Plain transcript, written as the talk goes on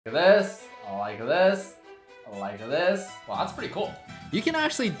Like this, like this, like this. Wow, that's pretty cool. You can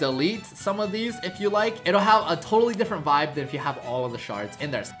actually delete some of these if you like. It'll have a totally different vibe than if you have all of the shards in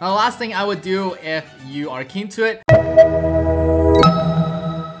there. Now, the last thing I would do if you are keen to it,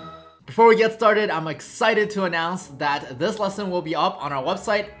 before we get started, I'm excited to announce that this lesson will be up on our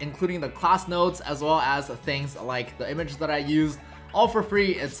website, including the class notes as well as things like the image that I used, all for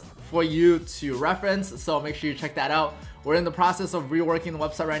free. It's for you to reference, so make sure you check that out. We're in the process of reworking the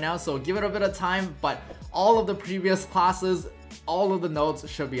website right now, so give it a bit of time, but all of the previous classes, all of the notes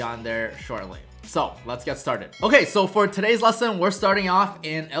should be on there shortly. So let's get started. Okay, so for today's lesson, we're starting off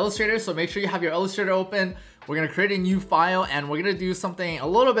in Illustrator, so make sure you have your Illustrator open. We're gonna create a new file and we're gonna do something a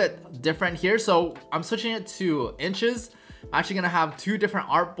little bit different here. So I'm switching it to inches. I'm actually gonna have two different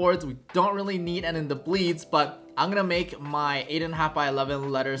artboards. We don't really need any of the bleeds, but I'm gonna make my 8.5 by 11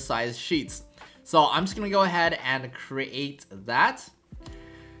 letter size sheets. So I'm just gonna go ahead and create that.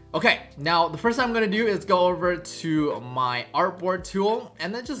 Okay, now the first thing I'm gonna do is go over to my artboard tool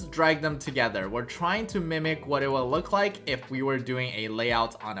and then just drag them together. We're trying to mimic what it will look like if we were doing a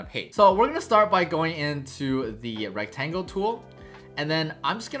layout on a page. So we're gonna start by going into the rectangle tool, and then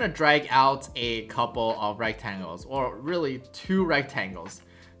I'm just gonna drag out a couple of rectangles, or really two rectangles.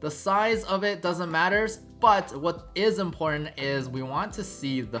 The size of it doesn't matter, but what is important is we want to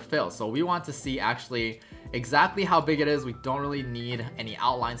see the fill. So we want to see actually exactly how big it is. We don't really need any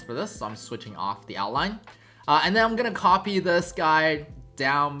outlines for this, so I'm switching off the outline. And then I'm gonna copy this guy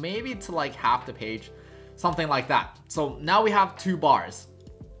down maybe to like half the page, something like that. So now we have two bars.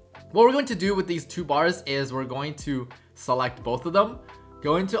 What we're going to do with these two bars is we're going to select both of them,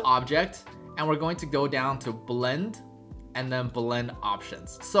 go into Object, and we're going to go down to Blend, and then blend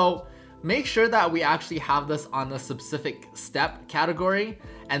options. So make sure that we actually have this on the specific step category.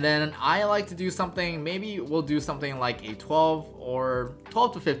 And then I like to do something, maybe we'll do something like a 12 or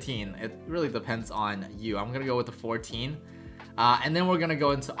 12 to 15. It really depends on you. I'm gonna go with the 14. And then we're gonna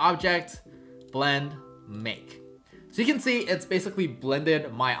go into Object, Blend, Make. So you can see it's basically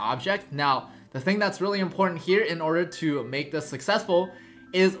blended my object. Now, the thing that's really important here in order to make this successful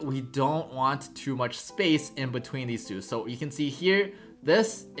is we don't want too much space in between these two. So you can see here,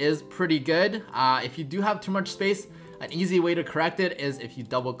 this is pretty good. If you do have too much space, an easy way to correct it is if you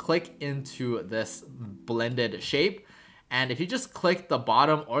double click into this blended shape. And if you just click the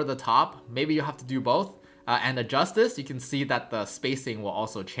bottom or the top, maybe you have to do both and adjust this, you can see that the spacing will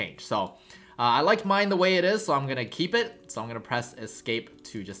also change. So I like mine the way it is, so I'm gonna keep it. So I'm gonna press escape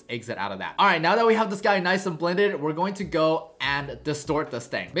to just exit out of that. All right, now that we have this guy nice and blended, we're going to go and distort this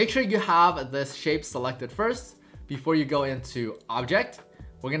thing. Make sure you have this shape selected first before you go into Object.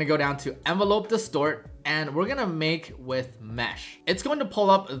 We're gonna go down to Envelope Distort, and we're gonna make with Mesh. It's going to pull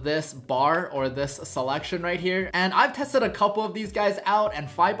up this bar or this selection right here. And I've tested a couple of these guys out, and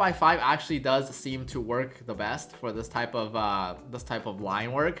 5x5 actually does seem to work the best for this type of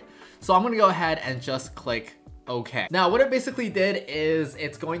line work. So I'm gonna go ahead and just click OK. Now what it basically did is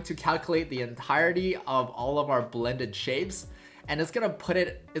it's going to calculate the entirety of all of our blended shapes, and it's gonna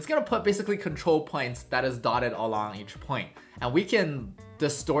put basically control points that is dotted along each point, and we can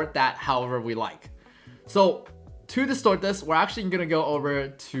distort that however we like. So to distort this, we're actually gonna go over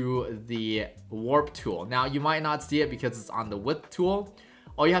to the warp tool. Now you might not see it because it's on the width tool.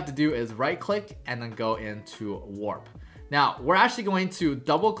 All you have to do is right click and then go into warp. Now we're actually going to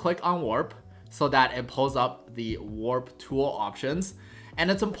double click on warp so that it pulls up the warp tool options. And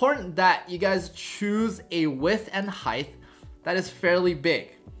it's important that you guys choose a width and height that is fairly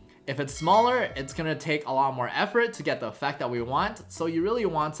big. If it's smaller, it's gonna take a lot more effort to get the effect that we want. So you really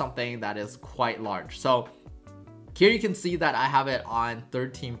want something that is quite large. So here you can see that I have it on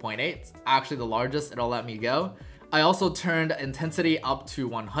 13.8, actually the largest it'll let me go. I also turned intensity up to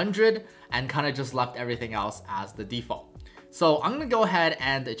 100 and kind of just left everything else as the default. So I'm gonna go ahead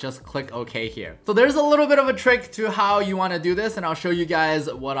and just click OK here. So there's a little bit of a trick to how you wanna do this, and I'll show you guys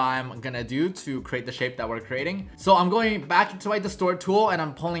what I'm gonna do to create the shape that we're creating. So I'm going back into my distort tool and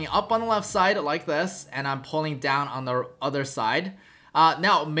I'm pulling up on the left side like this, and I'm pulling down on the other side.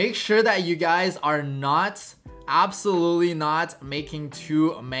 Now make sure that you guys are absolutely not making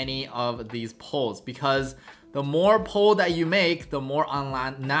too many of these pulls, because the more pull that you make, the more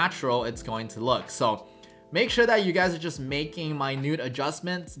unnatural it's going to look. So make sure that you guys are just making minute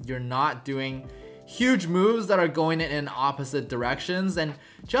adjustments. You're not doing huge moves that are going in opposite directions, and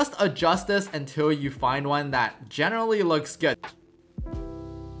just adjust this until you find one that generally looks good.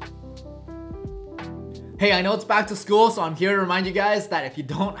 Hey, I know it's back to school, so I'm here to remind you guys that if you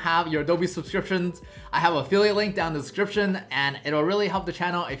don't have your Adobe subscriptions, I have an affiliate link down in the description, and it'll really help the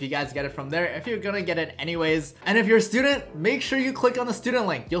channel if you guys get it from there, if you're gonna get it anyways. And if you're a student, make sure you click on the student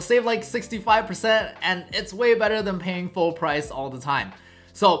link. You'll save like 65%, and it's way better than paying full price all the time.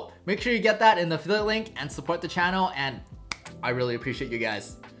 So make sure you get that in the affiliate link and support the channel, and I really appreciate you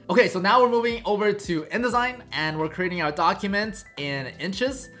guys. Okay, so now we're moving over to InDesign, and we're creating our document in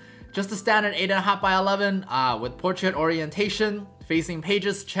inches. Just a standard 8.5 by 11 with portrait orientation, facing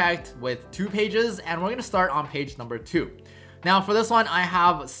pages checked with 2 pages, and we're gonna start on page number 2. Now for this one, I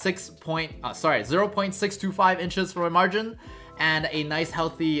have 0.625 inches for my margin, and a nice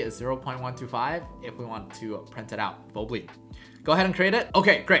healthy 0.125 if we want to print it out full bleed. Go ahead and create it.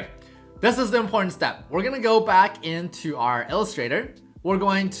 Okay, great. This is the important step. We're gonna go back into our Illustrator. We're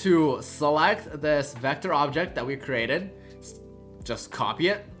going to select this vector object that we created. Just copy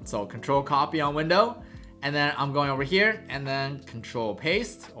it. So control copy on window, and then I'm going over here and then control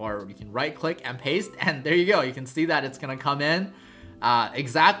paste, or you can right click and paste, and there you go. You can see that it's gonna come in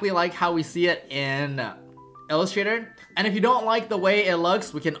exactly like how we see it in Illustrator. And if you don't like the way it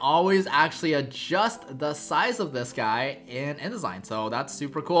looks, we can always actually adjust the size of this guy in InDesign. So that's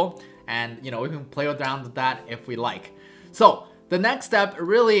super cool, and you know, we can play around with that if we like. So the next step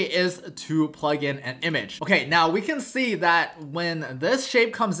really is to plug in an image. Okay, now we can see that when this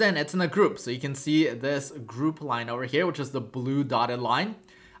shape comes in, it's in a group. So you can see this group line over here, which is the blue dotted line.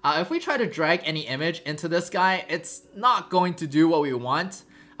 If we try to drag any image into this guy, it's not going to do what we want.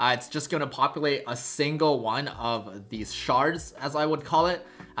 It's just gonna populate a single one of these shards, as I would call it.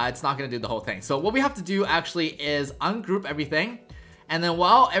 It's not gonna do the whole thing. So what we have to do actually is ungroup everything. And then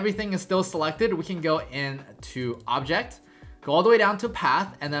while everything is still selected, we can go into Object, go all the way down to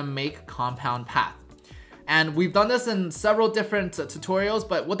Path, and then make Compound Path. And we've done this in several different tutorials,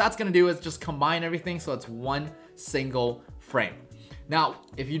 but what that's gonna do is just combine everything so it's one single frame. Now,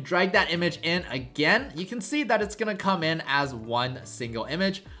 if you drag that image in again, you can see that it's gonna come in as one single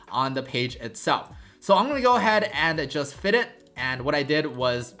image on the page itself. So I'm gonna go ahead and just fit it. And what I did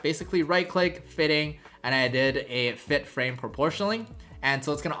was basically right click, fitting, and I did a fit frame proportionally. And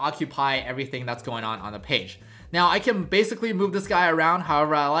so it's gonna occupy everything that's going on the page. Now I can basically move this guy around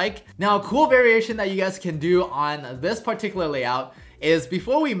however I like. Now a cool variation that you guys can do on this particular layout is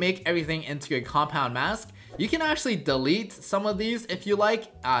before we make everything into a compound mask, you can actually delete some of these if you like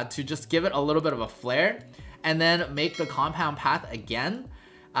to just give it a little bit of a flair, and then make the compound path again.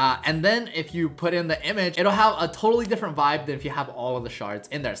 And then if you put in the image, it'll have a totally different vibe than if you have all of the shards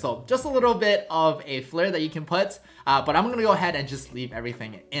in there. So just a little bit of a flair that you can put, but I'm gonna go ahead and just leave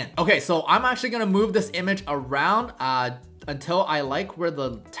everything in. Okay, so I'm actually gonna move this image around until I like where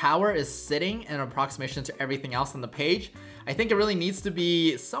the tower is sitting in approximation to everything else on the page. I think it really needs to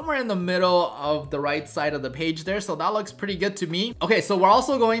be somewhere in the middle of the right side of the page there, so that looks pretty good to me. Okay, so we're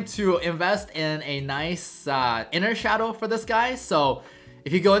also going to invest in a nice inner shadow for this guy. So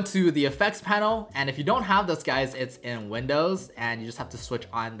if you go into the effects panel, and if you don't have this, guys, it's in Windows, and you just have to switch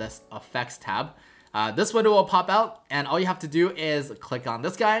on this effects tab. This window will pop out, and all you have to do is click on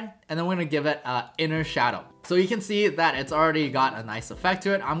this guy, and then we're gonna give it an inner shadow. So you can see that it's already got a nice effect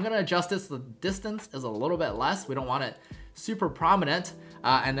to it. I'm gonna adjust this so the distance is a little bit less. We don't want it super prominent.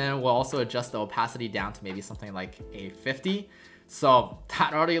 And then we'll also adjust the opacity down to maybe something like a 50. So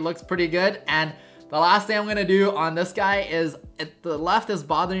that already looks pretty good. And the last thing I'm gonna do on this guy is the left is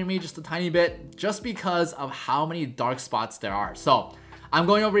bothering me just a tiny bit just because of how many dark spots there are. So I'm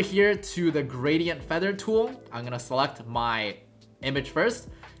going over here to the gradient feather tool. I'm gonna select my image first,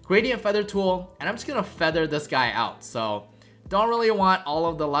 gradient feather tool, and I'm just gonna feather this guy out. So don't really want all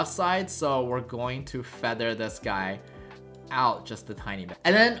of the left side, so we're going to feather this guy out just a tiny bit.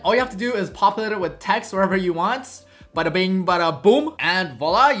 And then all you have to do is populate it with text wherever you want. Bada bing, bada boom, and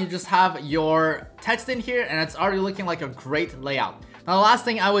voila, you just have your text in here, and it's already looking like a great layout. Now the last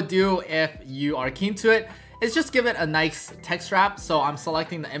thing I would do if you are keen to it is just give it a nice text wrap. So I'm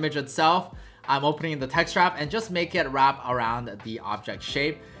selecting the image itself, I'm opening the text wrap, and just make it wrap around the object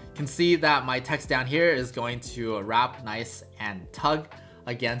shape. You can see that my text down here is going to wrap nice and tug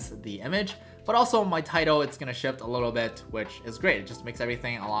against the image. But also my title, it's gonna shift a little bit, which is great. It just makes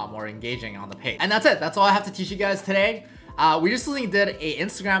everything a lot more engaging on the page. And that's it. That's all I have to teach you guys today. We recently did an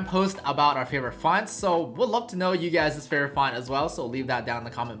Instagram post about our favorite fonts, so we'd love to know you guys' favorite font as well, so leave that down in the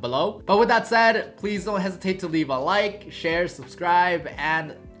comment below. But with that said, please don't hesitate to leave a like, share, subscribe,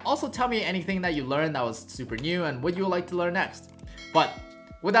 and also tell me anything that you learned that was super new and what you would like to learn next. But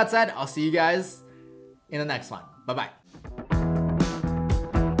with that said, I'll see you guys in the next one. Bye-bye.